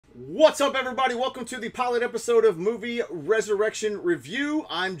What's up, everybody? Welcome to the pilot episode of Movie Resurrection Review.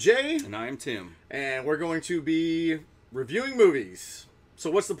 I'm Jay. And I'm Tim. And we're going to be reviewing movies.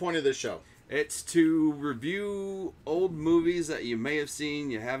 So what's the point of this show? It's to review old movies that you may have seen,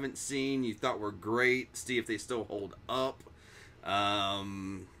 you haven't seen, you thought were great, see if they still hold up.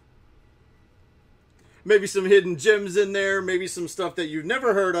 Maybe some hidden gems in there, maybe some stuff that you've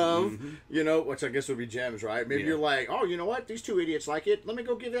never heard of, you know, which I guess would be gems, right? Maybe you're like, oh, you know what? These two idiots like it. Let me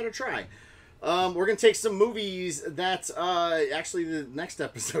go give that a try. We're going to take some movies that, actually the next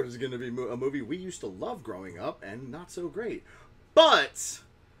episode is going to be a movie we used to love growing up and not so great. But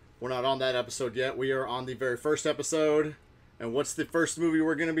we're not on that episode yet. We are on the very first episode. And what's the first movie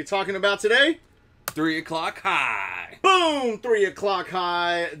we're going to be talking about today? 3 O'Clock High. Boom! 3 O'Clock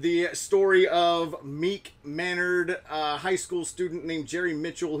High. The story of meek-mannered high school student named Jerry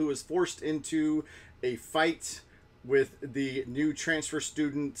Mitchell who is forced into a fight with the new transfer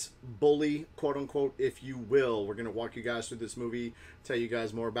student bully, quote-unquote, if you will. We're going to walk you guys through this movie, tell you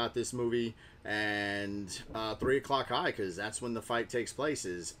guys more about this movie, and 3 O'Clock High, because that's when the fight takes place,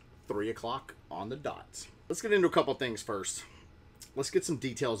 is 3 o'clock on the dot. Let's get into a couple things first. Let's get some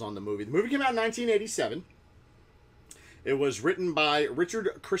details on the movie. The movie came out in 1987. It was written by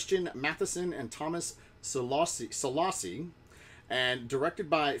Richard Christian Matheson and Thomas Szollosi, and directed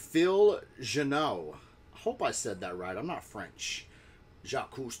by Phil Joanou. I hope I said that right. I'm not French.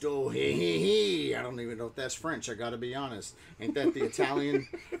 Jacques Cousteau, I don't even know if that's French. I gotta be honest. Ain't that the Italian,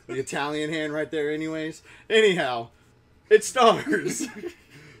 the Italian hand right there? Anyways, anyhow, it stars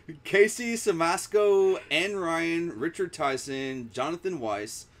Casey Simasco, Ann Ryan, Richard Tyson, Jonathan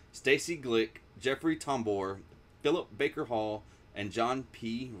Weiss, Stacy Glick, Jeffrey Tombor, Philip Baker Hall, and John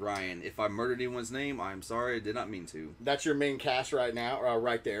P. Ryan. If I murdered anyone's name, I'm sorry. I did not mean to. That's your main cast right now,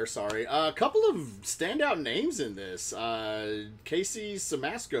 right there. Sorry. A couple of standout names in this. Casey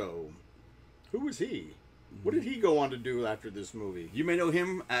Simasco. Who was he? What did he go on to do after this movie? You may know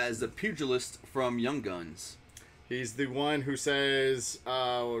him as the pugilist from Young Guns. He's the one who says,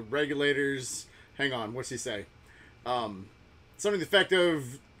 regulators, hang on, what's he say? Something to the effect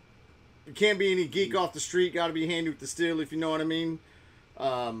of, you can't be any geek off the street, gotta be handy with the steel, if you know what I mean.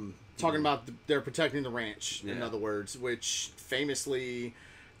 Talking about they're protecting the ranch, in other words, which famously,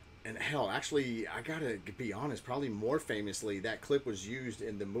 and hell, actually, I gotta be honest, probably more famously, that clip was used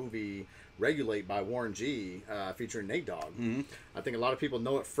in the movie Regulate by Warren G, featuring Nate Dogg. I think a lot of people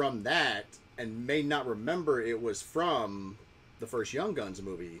know it from that, and may not remember it was from the first Young Guns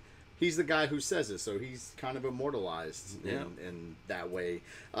movie. He's the guy who says it, so he's kind of immortalized in that way.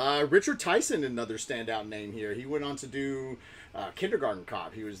 Richard Tyson, another standout name here. He went on to do Kindergarten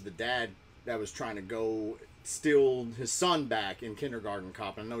Cop. He was the dad that was trying to go steal his son back in Kindergarten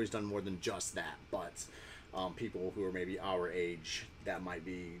Cop. I know he's done more than just that, but people who are maybe our age, that might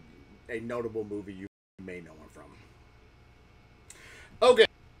be a notable movie you may know him from. Okay.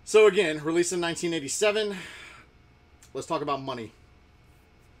 So again, released in 1987. Let's talk about money.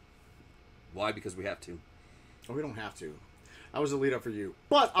 Why? Because we have to. Oh, we don't have to. I was the lead up for you.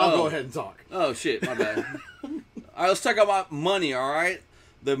 But I'll go ahead and talk. Oh, shit. My bad. All right, let's talk about money, all right?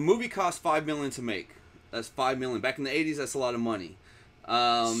 The movie cost $5 million to make. That's $5 million. Back in the 80s, that's a lot of money.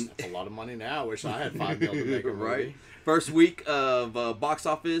 That's a lot of money now. I wish I had $5 million to make a movie. Right? First week of box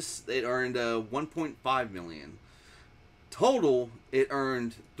office, it earned $1.5 million. Total, it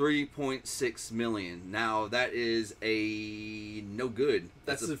earned $3.6 million. Now that is a no good.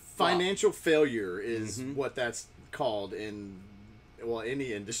 That's a financial failure, is what that's called in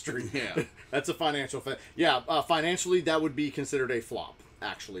any industry. Yeah, that's a financial failure. Yeah, financially that would be considered a flop,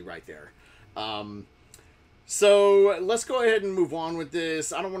 actually, right there. So let's go ahead and move on with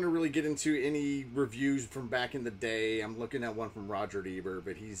this. I don't want to really get into any reviews from back in the day. I'm looking at one from Roger Ebert,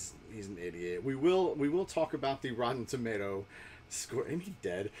 but he's an idiot. We will talk about the Rotten Tomato score. Ain't he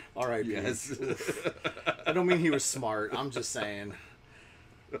dead? All right. Yes. I don't mean he was smart. I'm just saying.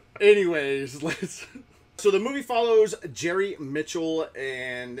 Anyways, So the movie follows Jerry Mitchell,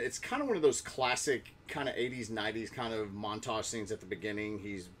 and it's kind of one of those classic kind of 80s, 90s kind of montage scenes at the beginning.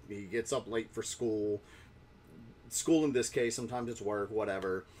 He gets up late for school. School in this case, sometimes it's work,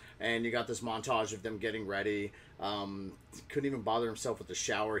 whatever. And you got this montage of them getting ready. Couldn't even bother himself with the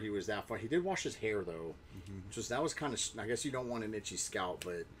shower. He was that far. He did wash his hair though, that was kind of. I guess you don't want an itchy scalp,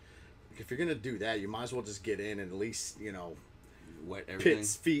 but if you're gonna do that, you might as well just get in and at least wet everything.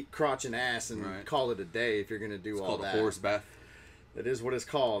 Pits, feet, crotch, and ass, and call it a day. If you're gonna do all that, it's called a horse bath. That is what it's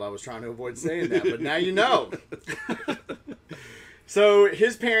called. I was trying to avoid saying that, but now you know. So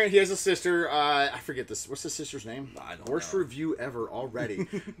his parent, he has a sister. I forget this. What's his sister's name? I don't Worst know. review ever already.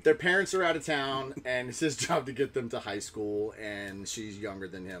 Their parents are out of town, and it's his job to get them to high school. And she's younger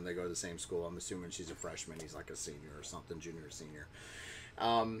than him. They go to the same school. I'm assuming she's a freshman. He's like a senior or something, junior or senior.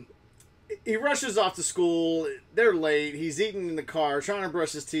 He rushes off to school. They're late. He's eating in the car, trying to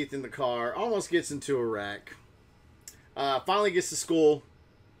brush his teeth in the car. Almost gets into a wreck. Finally gets to school,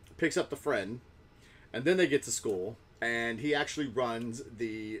 picks up the friend, and then they get to school. And he actually runs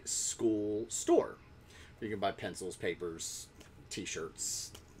the school store. You can buy pencils, papers,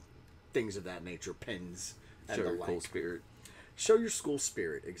 T-shirts, things of that nature, pens, and Show the your like. cool spirit. Show your school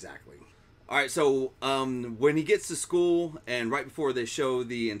spirit, exactly. All right, so when he gets to school, and right before they show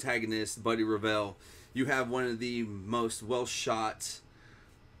the antagonist, Buddy Revell, you have one of the most well-shot,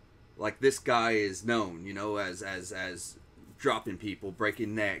 like this guy is known, you know, as dropping people,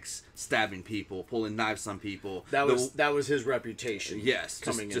 breaking necks, stabbing people, pulling knives on people. That was his reputation. Yes,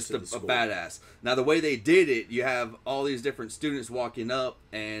 coming just into a the school. badass. Now the way they did it, you have all these different students walking up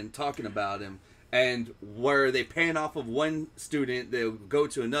and talking about him, and where they pan off of one student, they'll go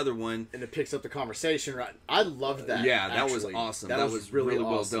to another one, And it picks up the conversation. Right? I loved that. Yeah, that was actually. awesome. That was really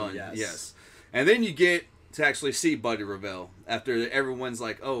awesome, well done. Yes. And then you get to actually see Buddy Revell after everyone's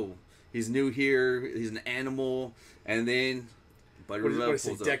like, "Oh, he's new here. He's an animal," and then Buddy Revell What is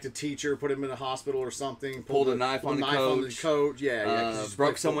pulls he? up. Decked a teacher, put him in a hospital or something. Pulled a knife on the coach. Yeah, 'cause he just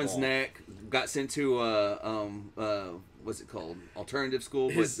broke played someone's football. neck. Got sent to what's it called? Alternative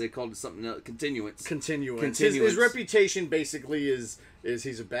school, but they called it something else. Continuance. Continuance. Continuance. His reputation basically is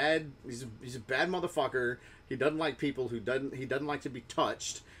he's a bad motherfucker. He doesn't like people he doesn't like to be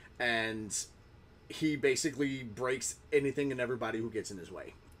touched, and he basically breaks anything and everybody who gets in his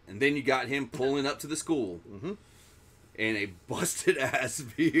way. And then you got him pulling up to the school in a busted ass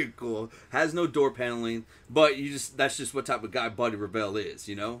vehicle. Has no door paneling, but that's just what type of guy Buddy Revell is,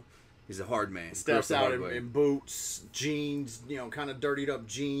 you know? He's a hard man. Steps Grew up the out hard way. in boots, jeans, kind of dirtied up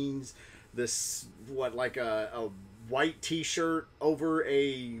jeans. This like a white T-shirt over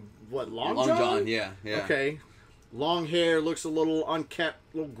a long john? Yeah. Okay. Long hair, looks a little unkept,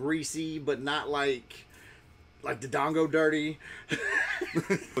 a little greasy, but not like the dongo dirty.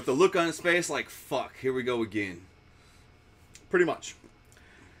 With the look on his face, like, fuck, here we go again. Pretty much.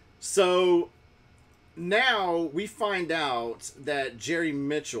 So now we find out that Jerry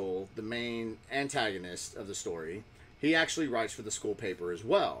Mitchell, the main antagonist of the story, he actually writes for the school paper as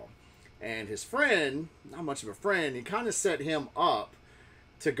well. And his friend, not much of a friend, he kind of set him up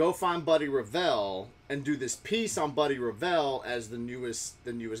to go find Buddy Revell and do this piece on Buddy Revell as the newest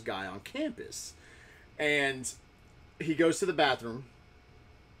guy on campus. And he goes to the bathroom.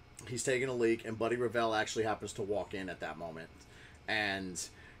 He's taking a leak, and Buddy Revell actually happens to walk in at that moment. And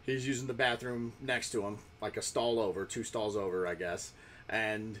he's using the bathroom next to him, like a stall over, 2 stalls over, I guess.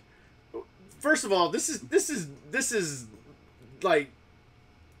 And first of all, this is like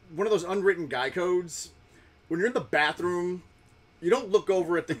one of those unwritten guy codes. When you're in the bathroom, you don't look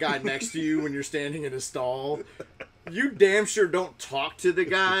over at the guy next to you when you're standing in a stall. You damn sure don't talk to the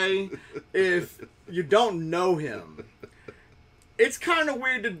guy if you don't know him. It's kind of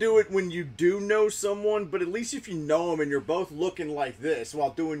weird to do it when you do know someone, but at least if you know them and you're both looking like this while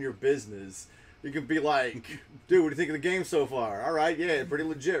doing your business, you can be like, dude, what do you think of the game so far? All right, yeah, pretty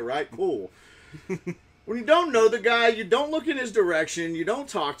legit, right? Cool. When you don't know the guy, you don't look in his direction, you don't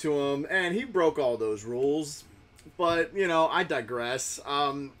talk to him, and he broke all those rules. But, I digress.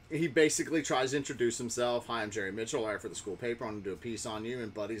 He basically tries to introduce himself. Hi, I'm Jerry Mitchell. I write for the school paper. I'm going to do a piece on you.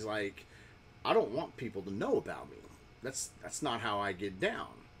 And Buddy's like, I don't want people to know about me. That's not how I get down.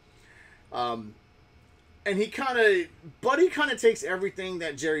 And Buddy kind of takes everything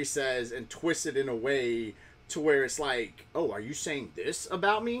that Jerry says and twists it in a way to where it's like, oh, are you saying this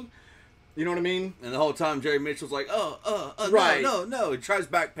about me? You know what I mean? And the whole time Jerry Mitchell's like, right. no. He tries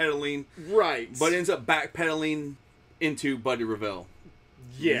backpedaling. Right. But ends up backpedaling into Buddy Revell.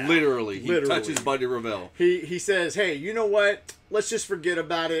 Yeah. Literally. He touches Buddy Revell. He says, hey, you know what? Let's just forget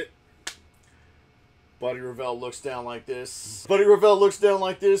about it. Buddy Revell looks down like this.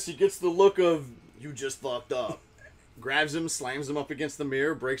 He gets the look of, you just fucked up. Grabs him, slams him up against the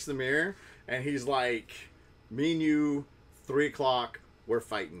mirror, breaks the mirror, and he's like, me and you, 3 o'clock, we're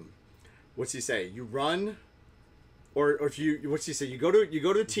fighting. What's he say? You run? Or if you, what's he say? You go to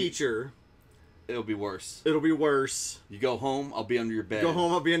the teacher. It'll be worse. You go home, I'll be under your bed.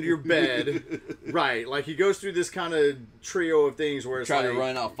 I'll be under your bed. Right. Like, he goes through this kind of trio of things where it's Try like, to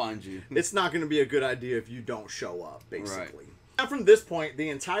run, I'll find you. It's not going to be a good idea if you don't show up, basically. Right. Now, from this point, the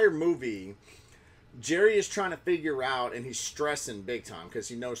entire movie, Jerry is trying to figure out, and he's stressing big time because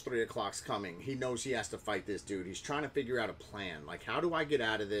he knows 3 o'clock's coming. He knows he has to fight this dude. He's trying to figure out a plan. Like, how do I get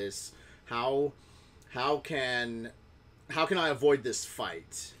out of this? How can I avoid this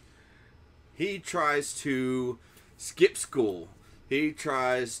fight? He tries to skip school. He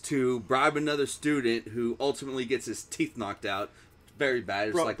tries to bribe another student who ultimately gets his teeth knocked out. Very bad.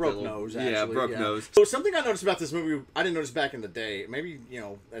 It's like broke nose, actually. Yeah, broke nose. So something I noticed about this movie, I didn't notice back in the day. Maybe,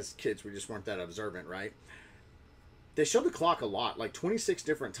 as kids, we just weren't that observant, right? They show the clock a lot, like 26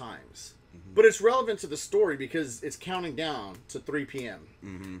 different times. Mm-hmm. But it's relevant to the story because it's counting down to 3 p.m.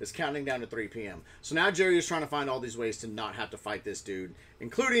 Mm-hmm. It's counting down to 3 p.m. So now Jerry is trying to find all these ways to not have to fight this dude,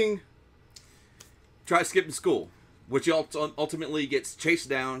 including... Try skipping school, which he ultimately gets chased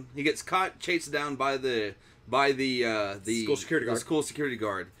down. He gets caught, chased down by the school security guard. The school security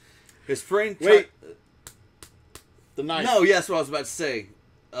guard. His friend. The knife. No, yes, what I was about to say.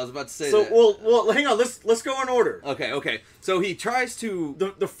 So that. Well, hang on. Let's go in order. Okay. So he tries to.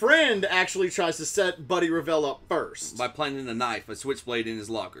 The friend actually tries to set Buddy Revell up first by planting a switchblade in his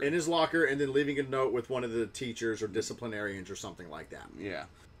locker. And then leaving a note with one of the teachers or disciplinarians or something like that. Yeah.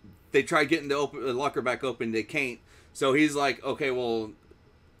 They try getting the locker back open. They can't. So he's like, okay, well,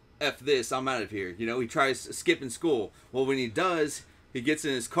 F this. I'm out of here. He tries skipping school. Well, when he does, he gets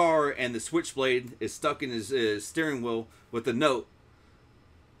in his car and the switchblade is stuck in his steering wheel with a note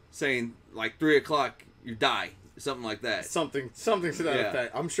saying, like, 3 o'clock, you die. Something like that. Something to that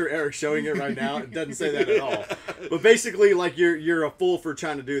effect. I'm sure Eric's showing it right now. It doesn't say that at all. But basically, like, you're a fool for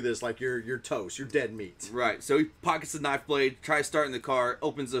trying to do this. Like, you're toast. You're dead meat. Right. So he pockets the knife blade, tries starting the car,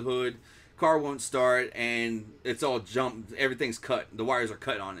 opens the hood. Car won't start, and it's all jumped. Everything's cut. The wires are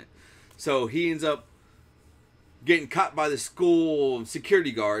cut on it. So he ends up getting caught by the school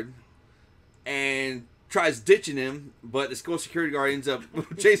security guard and tries ditching him, but the school security guard ends up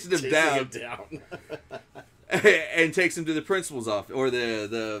chasing him down. And takes him to the principal's office, or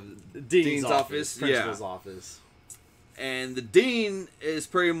the dean's office. Principal's office. And the dean is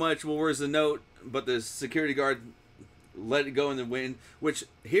pretty much, well, where's the note? But the security guard let it go in the wind. Which,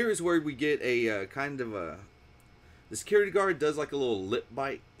 here is where we get a kind of a... The security guard does like a little lip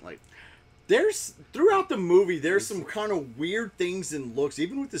bite. Like, throughout the movie, there's some kind of weird things and looks,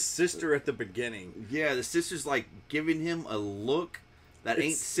 even with the sister at the beginning. Yeah, the sister's like giving him a look that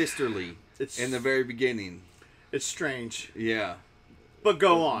ain't sisterly in the very beginning. It's strange. Yeah. But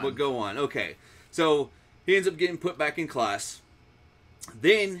go on. Okay. So he ends up getting put back in class.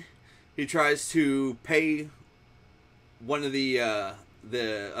 Then he tries to pay one of a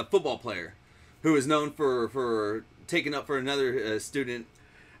football player who is known for taking up for another student.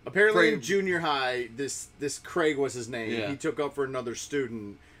 Apparently in junior high, this Craig was his name. Yeah. He took up for another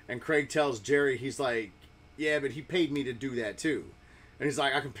student, and Craig tells Jerry, he's like, yeah, but he paid me to do that too. And he's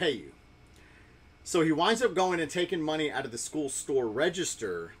like, I can pay you. So he winds up going and taking money out of the school store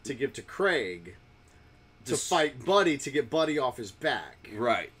register to give to Craig to fight Buddy, to get Buddy off his back.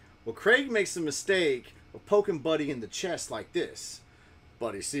 Right. Well, Craig makes the mistake of poking Buddy in the chest like this.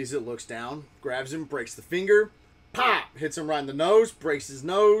 Buddy sees it, looks down, grabs him, breaks the finger, pop! Hits him right in the nose, breaks his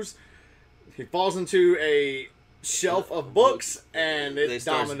nose. He falls into a shelf of books, and it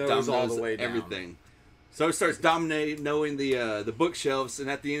dominoes all the way down. Everything. So it starts dominoing the bookshelves,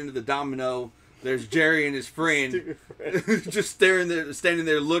 and at the end of the domino, there's Jerry and his friend just standing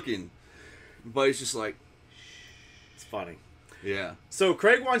there looking. But he's just like... It's funny. Yeah. So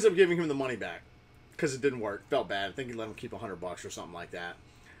Craig winds up giving him the money back because it didn't work. Felt bad. I think he let him keep $100 or something like that.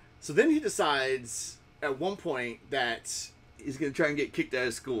 So then he decides at one point that he's going to try and get kicked out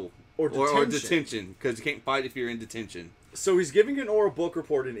of school. Or detention, because you can't fight if you're in detention. So he's giving an oral book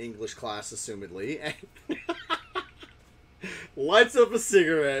report in English class, assumedly, and lights up a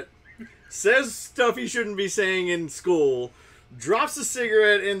cigarette, says stuff he shouldn't be saying in school, drops a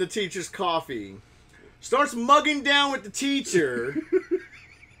cigarette in the teacher's coffee, starts mugging down with the teacher,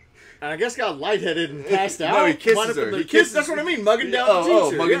 and I guess got lightheaded and passed out. No, he kisses her. That's what I mean, mugging down with the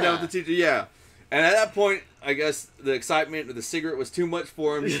teacher. Mugging down with the teacher, yeah. And at that point, I guess the excitement of the cigarette was too much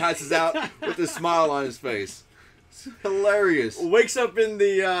for him. He passes out with a smile on his face. It's hilarious. Wakes up in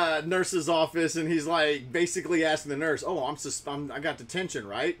the nurse's office, and he's like basically asking the nurse, "Oh, I got detention,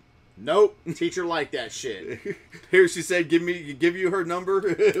 right?" Nope. Teacher liked that shit. Here she said, give you her number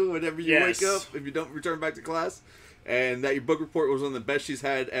whenever you wake up if you don't return back to class, and that your book report was one of the best she's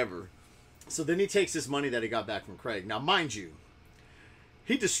had ever. So then he takes this money that he got back from Craig. Now, mind you,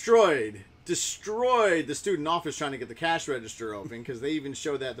 he destroyed the student office trying to get the cash register open, because they even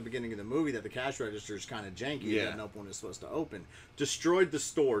showed that at the beginning of the movie that the cash register is kind of janky. Yeah. That no one is supposed to open. Destroyed the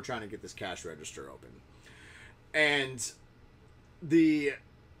store trying to get this cash register open. And the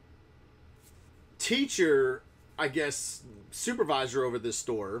teacher, I guess, supervisor over this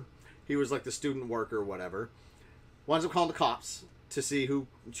store, he was like the student worker or whatever, winds up calling the cops to see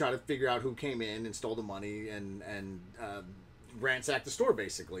try to figure out who came in and stole the money and ransacked the store,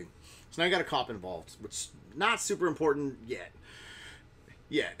 basically. So now you got a cop involved, which not super important yet.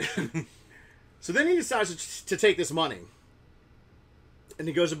 So then he decides to take this money. And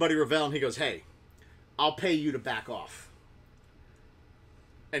he goes to Buddy Revell and he goes, hey, I'll pay you to back off.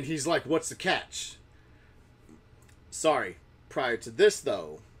 And he's like, what's the catch? Sorry, prior to this,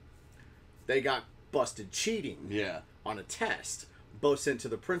 though, they got busted cheating on a test, both sent to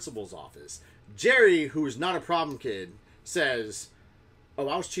the principal's office. Jerry, who is not a problem kid, says, oh,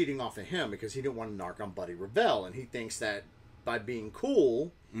 I was cheating off of him because he didn't want to narc on Buddy Revell. And he thinks that by being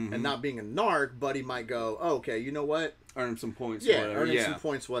cool and not being a narc, Buddy might go, oh, okay, you know what? Earn him some points. Yeah, earn him some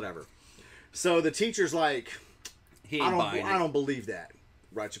points, whatever. So the teacher's like, I don't believe that.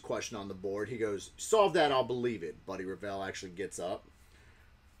 Writes a question on the board. He goes, solve that, I'll believe it. Buddy Revell actually gets up.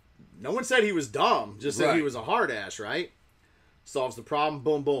 No one said he was dumb, just said he was a hard ass, right? Solves the problem,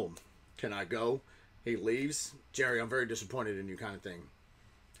 boom, boom. Can I go? He leaves. Jerry, I'm very disappointed in you, kind of thing.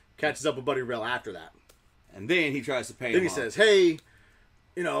 Catches up with Buddy Revell after that. And then he tries to pay him Then he off. says, hey,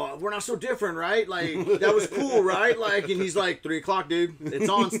 you know, we're not so different, right? Like, that was cool, right? Like, and he's like, 3 o'clock, dude. It's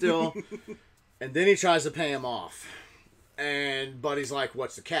on still. And then he tries to pay him off. And Buddy's like,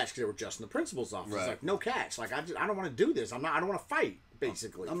 what's the catch? Because they were just in the principal's office. He's like, no catch. Like, I don't want to do this. I don't want to fight,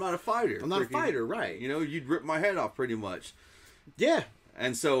 basically. I'm not a fighter. I'm not a fighter, right. You know, you'd rip my head off pretty much. Yeah.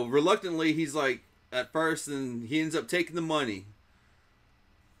 And so, reluctantly, he's like, at first, and he ends up taking the money.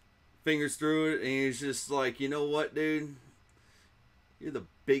 Fingers through it, and he's just like, you know what, dude? You're the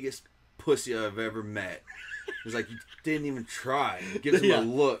biggest pussy I've ever met. He's like, you didn't even try. Gives him a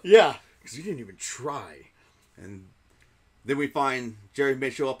look. Yeah. Because you didn't even try. And then we find Jerry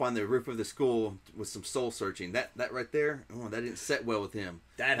Mitchell up on the roof of the school with some soul searching. That right there, oh, that didn't set well with him.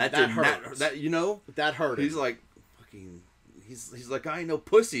 That hurt. That you know, that hurt. He's like, fucking. He's like, I ain't no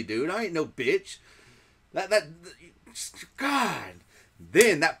pussy, dude. I ain't no bitch. That God.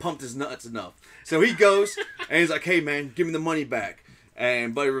 Then that pumped his nuts enough. So he goes and he's like, hey man, give me the money back.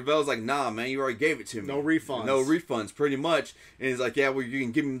 And Buddy Revell's like, nah, man, you already gave it to me. No refunds. No refunds, pretty much. And he's like, yeah, well, you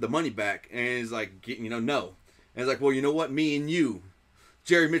can give him the money back. And he's like, you know, no. And he's like, well, you know what? Me and you.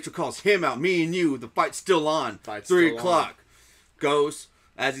 Jerry Mitchell calls him out. Me and you. The fight's still on. 3 o'clock. Goes.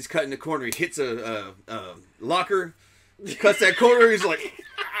 As he's cutting the corner, he hits a locker. Cuts that corner. He's like,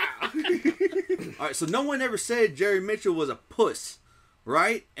 ah. All right, so no one ever said Jerry Mitchell was a puss,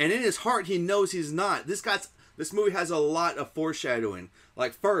 right? And in his heart, he knows he's not. This movie has a lot of foreshadowing.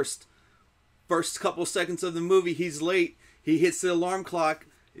 Like first couple seconds of the movie, he's late. He hits the alarm clock.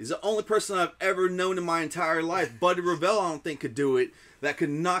 He's the only person I've ever known in my entire life. Buddy Revell, I don't think, could do it. That could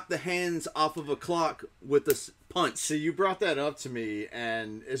knock the hands off of a clock with a punch. See, you brought that up to me,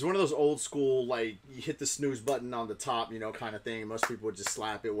 and it's one of those old school, like, you hit the snooze button on the top, you know, kind of thing. Most people would just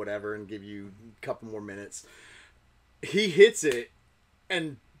slap it, whatever, and give you a couple more minutes. He hits it,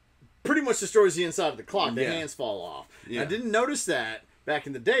 and pretty much destroys the inside of the clock. The hands fall off. Yeah. I didn't notice that back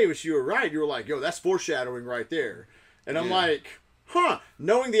in the day, which you were right. You were like, yo, that's foreshadowing right there. And I'm like, huh.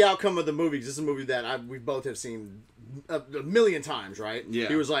 Knowing the outcome of the movie, because this is a movie that we both have seen a million times, right? Yeah.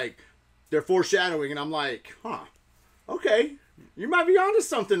 He was like, they're foreshadowing, and I'm like, huh. Okay. You might be onto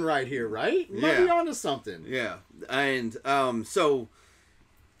something right here, right? You might be onto something. Yeah. And so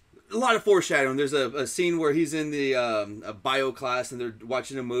a lot of foreshadowing. There's a scene where he's in the a bio class and they're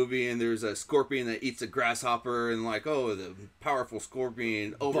watching a movie and there's a scorpion that eats a grasshopper and like, oh, the powerful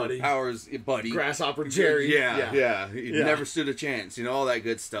scorpion overpowers Buddy. Grasshopper Jerry. Yeah. He never stood a chance. You know, all that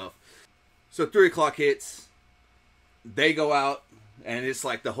good stuff. So 3 o'clock hits. They go out and it's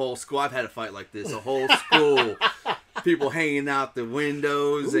like the whole school. I've had a fight like this. A whole school. People hanging out the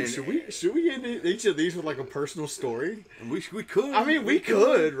windows. Ooh, and should we end each of these with like a personal story? We could. I mean, we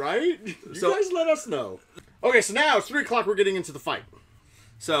could, right? You guys let us know. Okay, so now it's 3 o'clock. We're getting into the fight.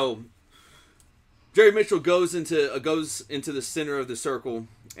 So Jerry Mitchell goes into the center of the circle,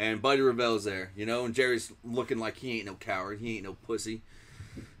 and Buddy Revell's there. You know, and Jerry's looking like he ain't no coward. He ain't no pussy.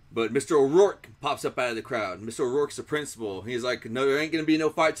 But Mr. O'Rourke pops up out of the crowd. Mr. O'Rourke's the principal. He's like, no, there ain't gonna be no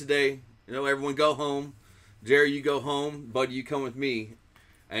fight today. You know, everyone go home. Jerry, you go home. Buddy, you come with me.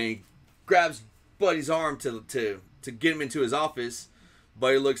 And he grabs Buddy's arm to get him into his office.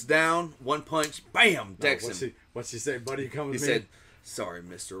 Buddy looks down, one punch, bam, decks him. What's he say? Buddy, you come with me? He said, sorry,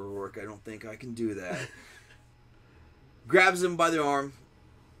 Mr. O'Rourke, I don't think I can do that. Grabs him by the arm.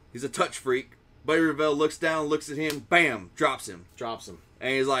 He's a touch freak. Buddy Revell looks down, looks at him, bam, drops him.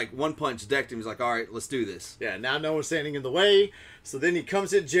 And he's like, one punch, decked him. He's like, all right, let's do this. Yeah, now no one's standing in the way. So then he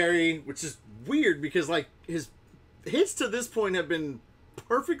comes at Jerry, which is weird because like his hits to this point have been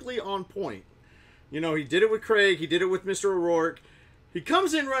perfectly on point. You know, he did it with Craig. He did it with Mr. O'Rourke. He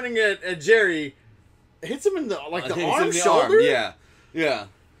comes in running at Jerry, hits him in the arm, shoulder. Yeah, yeah.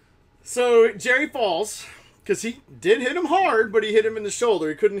 So Jerry falls because he did hit him hard, but he hit him in the shoulder.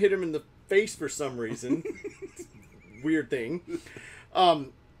 He couldn't hit him in the face for some reason. Weird thing.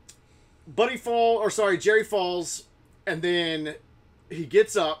 Jerry falls, and then he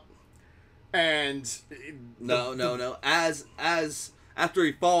gets up, and no. As after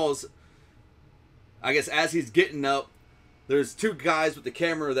he falls, I guess as he's getting up, there's two guys with the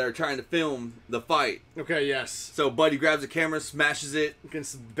camera that are trying to film the fight. Okay, yes. So Buddy grabs the camera, smashes it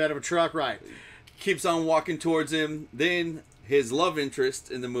against the bed of a truck, right? Keeps on walking towards him. Then his love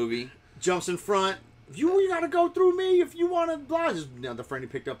interest in the movie jumps in front. You gotta go through me if you want to. Blah. Just, the friend he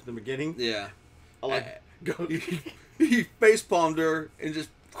picked up at the beginning. Yeah. Go. He face palmed her and just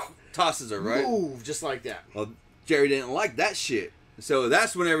tosses her, right? Move just like that. Well, Jerry didn't like that shit. So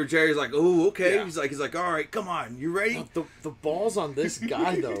that's whenever Jerry's like, "Oh, okay." Yeah. He's like, "All right, come on, you ready?" The balls on this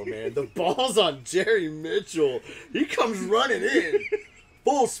guy though, man. The balls on Jerry Mitchell. He comes running in,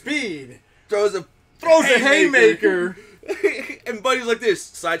 full speed, throws a haymaker. And Buddy's like this,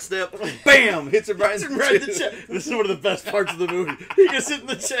 sidestep, bam, hits him right in the chest. This is one of the best parts of the movie. He gets hit in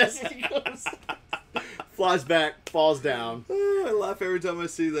the chest and he goes, flies back, falls down. Oh, I laugh every time I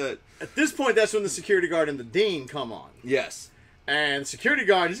see that. At this point, that's when the security guard and the dean come on. Yes. And security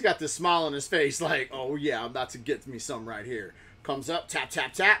guard, he's got this smile on his face like, oh yeah, I'm about to get me some right here. Comes up, tap,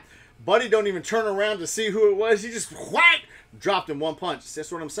 tap, tap. Buddy don't even turn around to see who it was. He just whack, dropped him one punch.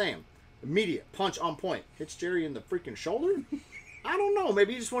 That's what I'm saying. Immediate punch on point. Hits Jerry in the freaking shoulder? I don't know.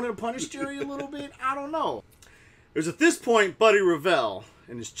 Maybe he just wanted to punish Jerry a little bit. I don't know. It was at this point Buddy Revell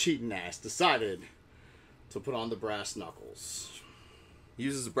and his cheating ass decided to put on the brass knuckles. He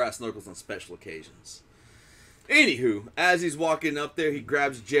uses the brass knuckles on special occasions. Anywho, as he's walking up there, he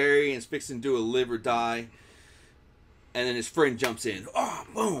grabs Jerry and is fixing to do a live or die. And then his friend jumps in. Oh,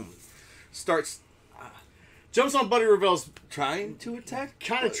 boom. Jumps on Buddy Revell's... Trying to attack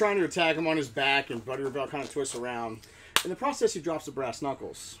him on his back, and Buddy Revell kind of twists around. In the process, he drops the brass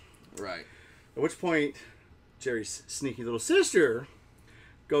knuckles. Right. At which point, Jerry's sneaky little sister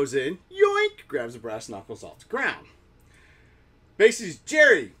goes in, yoink, grabs the brass knuckles off the ground. Basically,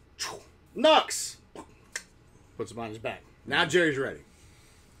 Jerry, knucks, puts him on his back. Now Jerry's ready.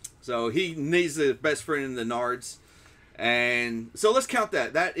 So he needs the best friend in the Nards. And so let's count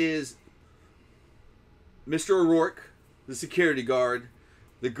that. That is Mr. O'Rourke, the security guard,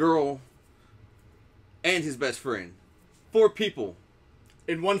 the girl, and his best friend. 4 people.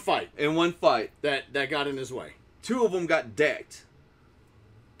 In one fight. That got in his way. 2 of them got decked.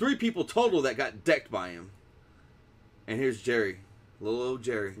 3 people total that got decked by him. And here's Jerry. Little old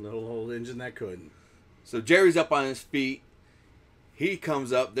Jerry. Little old engine that couldn't. So Jerry's up on his feet. He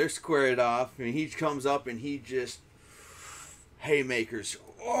comes up. They're squared off. And he comes up and he just... haymakers.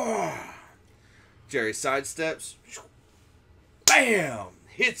 Oh. Jerry sidesteps. Bam!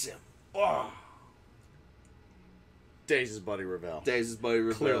 Hits him. Oh. Dazes Buddy Revell.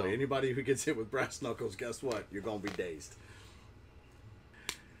 Clearly. Anybody who gets hit with brass knuckles, guess what? You're going to be dazed.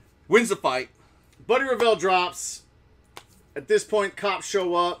 Wins the fight. Buddy Revell drops. At this point, cops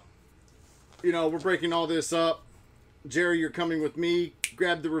show up. You know, we're breaking all this up. Jerry, you're coming with me.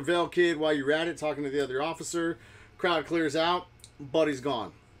 Grab the Revell kid while you're at it, talking to the other officer. Crowd clears out. Buddy's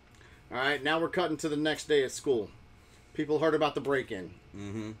gone. All right, now we're cutting to the next day at school. People heard about the break-in.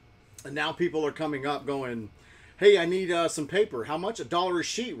 Mm-hmm. And now people are coming up going, hey, I need some paper. How much? $1 a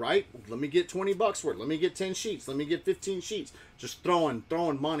sheet, right? Let me get $20 for it. Let me get 10 sheets. Let me get 15 sheets. Just throwing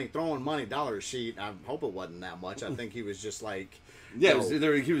money, $1 a sheet. I hope it wasn't that much. I think he was just like... Yeah,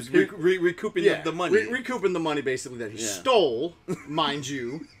 he was recouping the money. Recouping the money, basically, that he stole, mind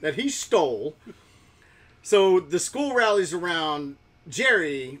you. That he stole. So the school rallies around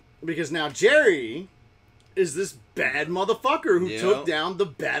Jerry, because now Jerry is this bad motherfucker who took down the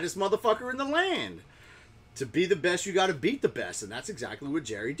baddest motherfucker in the land. To be the best, you got to beat the best, and that's exactly what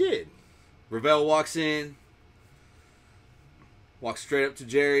Jerry did. Revell walks in, walks straight up to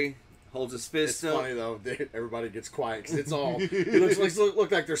Jerry, holds his fist up. It's funny though, everybody gets quiet because it's all it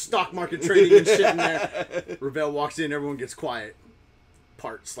look like there's stock market trading and shit in there. Revell walks in, everyone gets quiet.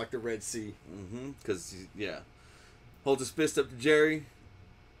 Parts like the Red Sea. Because holds his fist up to Jerry,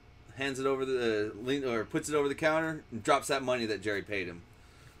 hands it over puts it over the counter, and drops that money that Jerry paid him.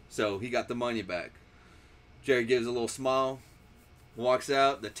 So he got the money back. Jerry gives a little smile, walks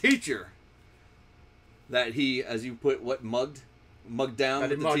out. The teacher that he, as you put, mugged down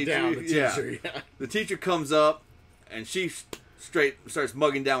the teacher. The teacher comes up, and she straight starts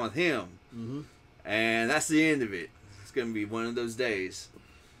mugging down with him. And that's the end of it. It's going to be one of those days.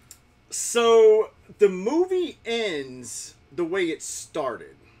 So, the movie ends the way it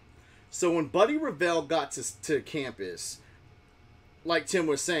started. So, when Buddy Revell got to campus, like Tim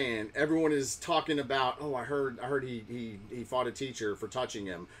was saying, everyone is talking about, oh, I heard he fought a teacher for touching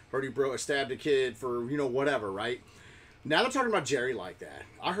him. Heard he stabbed a kid for, whatever, right? Now they're talking about Jerry like that.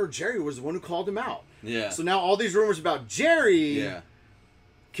 I heard Jerry was the one who called him out. Yeah. So now all these rumors about Jerry... Yeah.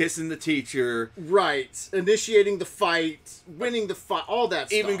 Kissing the teacher. Right. Initiating the fight, winning the fight, all that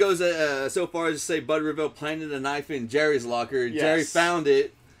stuff. Even goes so far as to say Buddy Revell planted a knife in Jerry's locker. Yes. Jerry found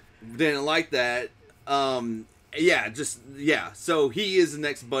it. Didn't like that. So he is the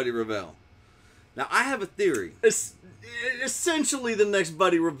next Buddy Revell. Now, I have a theory. It's essentially the next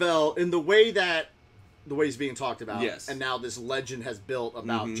Buddy Revell in the way he's being talked about. Yes. And now this legend has built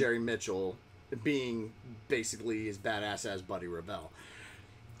about Jerry Mitchell being basically as badass as Buddy Revell.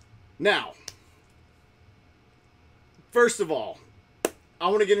 Now, first of all, I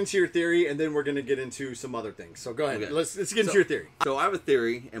want to get into your theory, and then we're going to get into some other things. So go ahead. Okay. Let's get into your theory. So I have a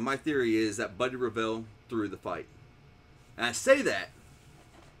theory, and my theory is that Buddy Revell threw the fight. And I say that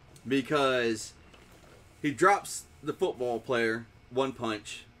because he drops the football player one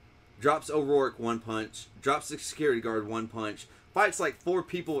punch, drops O'Rourke one punch, drops the security guard one punch, fights like 4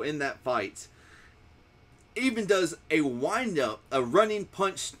 people in that fight. Even does a wind-up, a running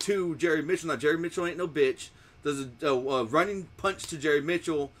punch to Jerry Mitchell. Now, Jerry Mitchell ain't no bitch. Does a running punch to Jerry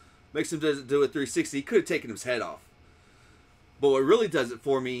Mitchell, makes him do a 360. He could have taken his head off. But what really does it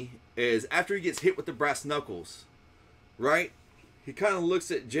for me is after he gets hit with the brass knuckles, right? He kind of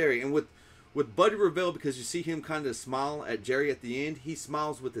looks at Jerry. And with Buddy Revell, because you see him kind of smile at Jerry at the end, he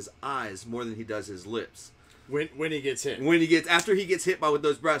smiles with his eyes more than he does his lips. When he gets hit. After he gets hit with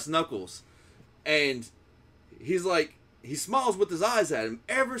those brass knuckles. And... he's like, he smiles with his eyes at him,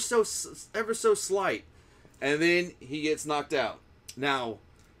 ever so slight, and then he gets knocked out. Now,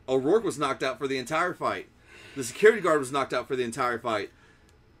 O'Rourke was knocked out for the entire fight. The security guard was knocked out for the entire fight.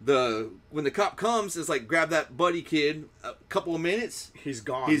 When the cop comes, it's like, grab that Buddy kid, a couple of minutes. He's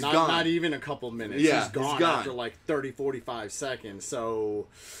gone. He's gone. Not even a couple of minutes. Yeah, he's gone after like 30, 45 seconds. So,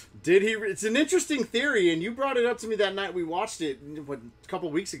 it's an interesting theory, and you brought it up to me that night we watched it a couple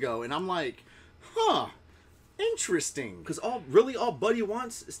of weeks ago, and I'm like, huh. Interesting. Because all Buddy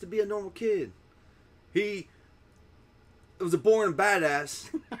wants is to be a normal kid. He was a born badass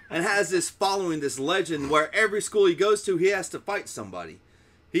and has this following, this legend where every school he goes to, he has to fight somebody.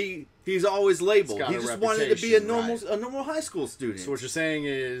 He's always labeled. He just wanted to be a normal high school student. So what you're saying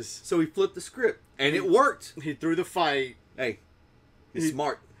is... So he flipped the script. And it worked. He threw the fight. Hey, he's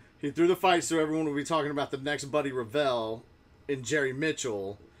smart. He threw the fight so everyone will be talking about the next Buddy Revell and Jerry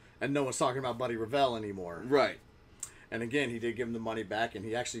Mitchell... and no one's talking about Buddy Revell anymore. Right. And again, he did give him the money back, and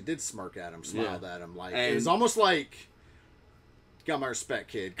he actually did smirk at him, smiled at him. It was almost like, got my respect,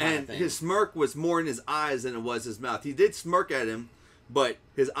 kid, kind of thing. His smirk was more in his eyes than it was his mouth. He did smirk at him, but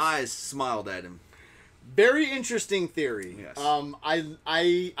his eyes smiled at him. Very interesting theory. Yes.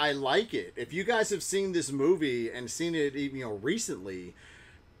 I like it. If you guys have seen this movie and seen it, recently,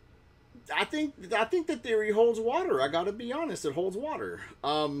 I think the theory holds water. I gotta be honest, it holds water.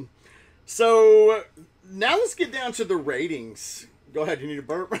 So now let's get down to the ratings. Go ahead, you need a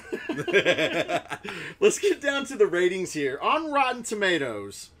burp? Let's get down to the ratings here. On Rotten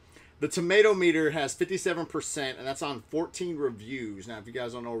Tomatoes, the tomato meter has 57%, and that's on 14 reviews. Now, if you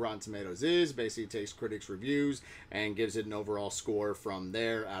guys don't know what Rotten Tomatoes is, basically it takes critics' reviews and gives it an overall score from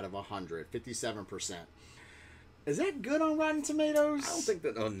there out of 100. 57%. Is that good on Rotten Tomatoes? I don't think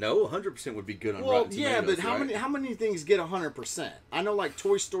that. Oh no, 100% would be good on Rotten Tomatoes. Yeah, but how many things get 100%? I know like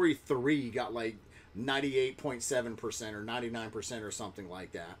Toy Story 3 got like 98.7% or 99% or something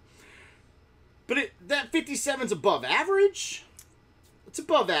like that. But that 57's above average. It's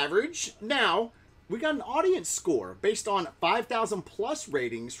above average. Now we got an audience score based on 5,000 plus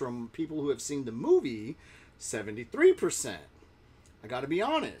ratings from people who have seen the movie. 73%. I got to be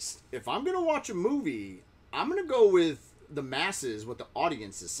honest. If I'm gonna watch a movie, I'm going to go with the masses, what the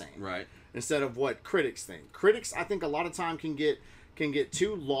audience is saying. Right. Instead of what critics think. Critics, I think, a lot of time can get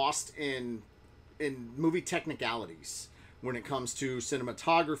too lost in movie technicalities when it comes to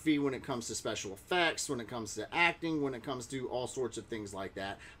cinematography, when it comes to special effects, when it comes to acting, when it comes to all sorts of things like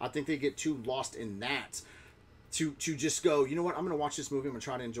that. I think they get too lost in that to just go, you know what, I'm going to watch this movie, I'm going to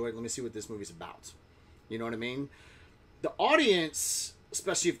try to enjoy it, let me see what this movie's about. You know what I mean? The audience...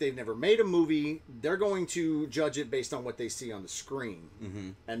 especially if they've never made a movie, they're going to judge it based on what they see on the screen. Mm-hmm.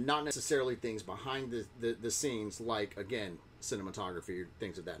 And not necessarily things behind the scenes, like, again, cinematography,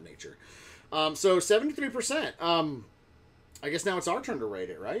 things of that nature. So 73%. I guess now it's our turn to rate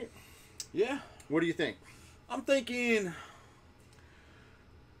it, right? Yeah. What do you think? I'm thinking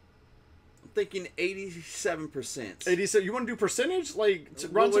 87%. 87. You want to do percentage, like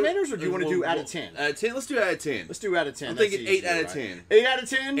Rotten Tomatoes, or do you want to do out of 10? Out of 10. Let's do out of 10. Let's do out of 10. I'm That's thinking easier, 8 out of right? 10. 8 out of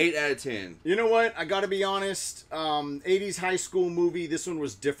 10? 8 out of 10. You know what? I got to be honest. 80s high school movie. This one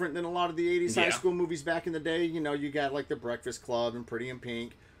was different than a lot of the 80s high school movies back in the day. You know, you got like The Breakfast Club and Pretty in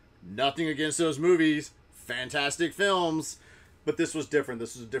Pink. Nothing against those movies. Fantastic films. But this was different.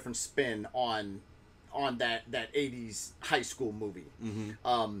 This was a different spin on that 80s high school movie.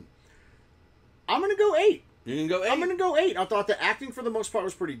 Mm-hmm. I'm going to go 8. You can go 8? I'm going to go 8. I thought the acting for the most part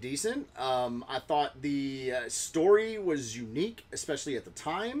was pretty decent. I thought the story was unique, especially at the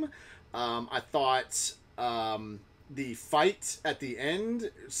time. I thought the fight at the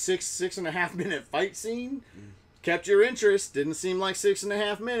end, 6.5 minute fight scene, kept your interest. Didn't seem like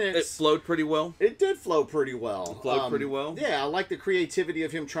 6.5 minutes. It flowed pretty well. It did flow pretty well. It flowed pretty well. Yeah, I like the creativity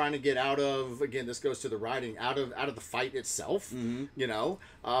of him trying to get out of, again, this goes to the writing, out of the fight itself. Mm-hmm. You know,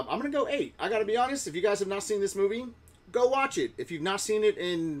 I'm going to go 8. I got to be honest, if you guys have not seen this movie, go watch it. If you've not seen it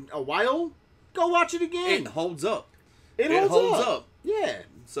in a while, go watch it again. It holds up. It holds up. Yeah.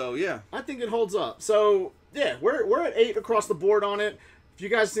 So, yeah. I think it holds up. So, yeah, we're at 8 across the board on it. If you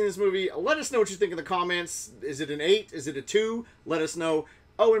guys have seen this movie, let us know what you think in the comments. Is it an 8? Is it a 2? Let us know.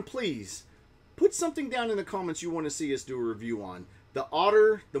 Oh, and please, put something down in the comments you want to see us do a review on. The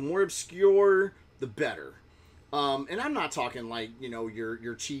odder, the more obscure, the better. And I'm not talking like, you know,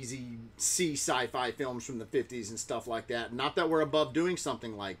 your cheesy C sci-fi films from the 50s and stuff like that. Not that we're above doing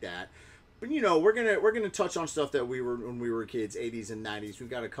something like that. But, you know, we're gonna touch on stuff that we were when we were kids, 80s and 90s. We've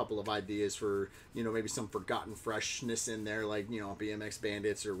got a couple of ideas for, you know, maybe some forgotten freshness in there, like, you know, BMX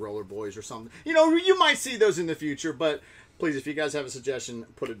Bandits or Roller Boys or something. You know, you might see those in the future, but please, if you guys have a suggestion,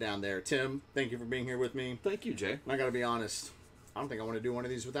 put it down there. Tim, thank you for being here with me. Thank you, Jay. I gotta be honest, I don't think I want to do one of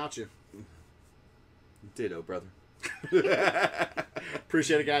these without you. Ditto, brother.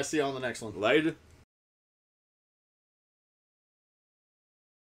 Appreciate it, guys. See you on the next one. Later.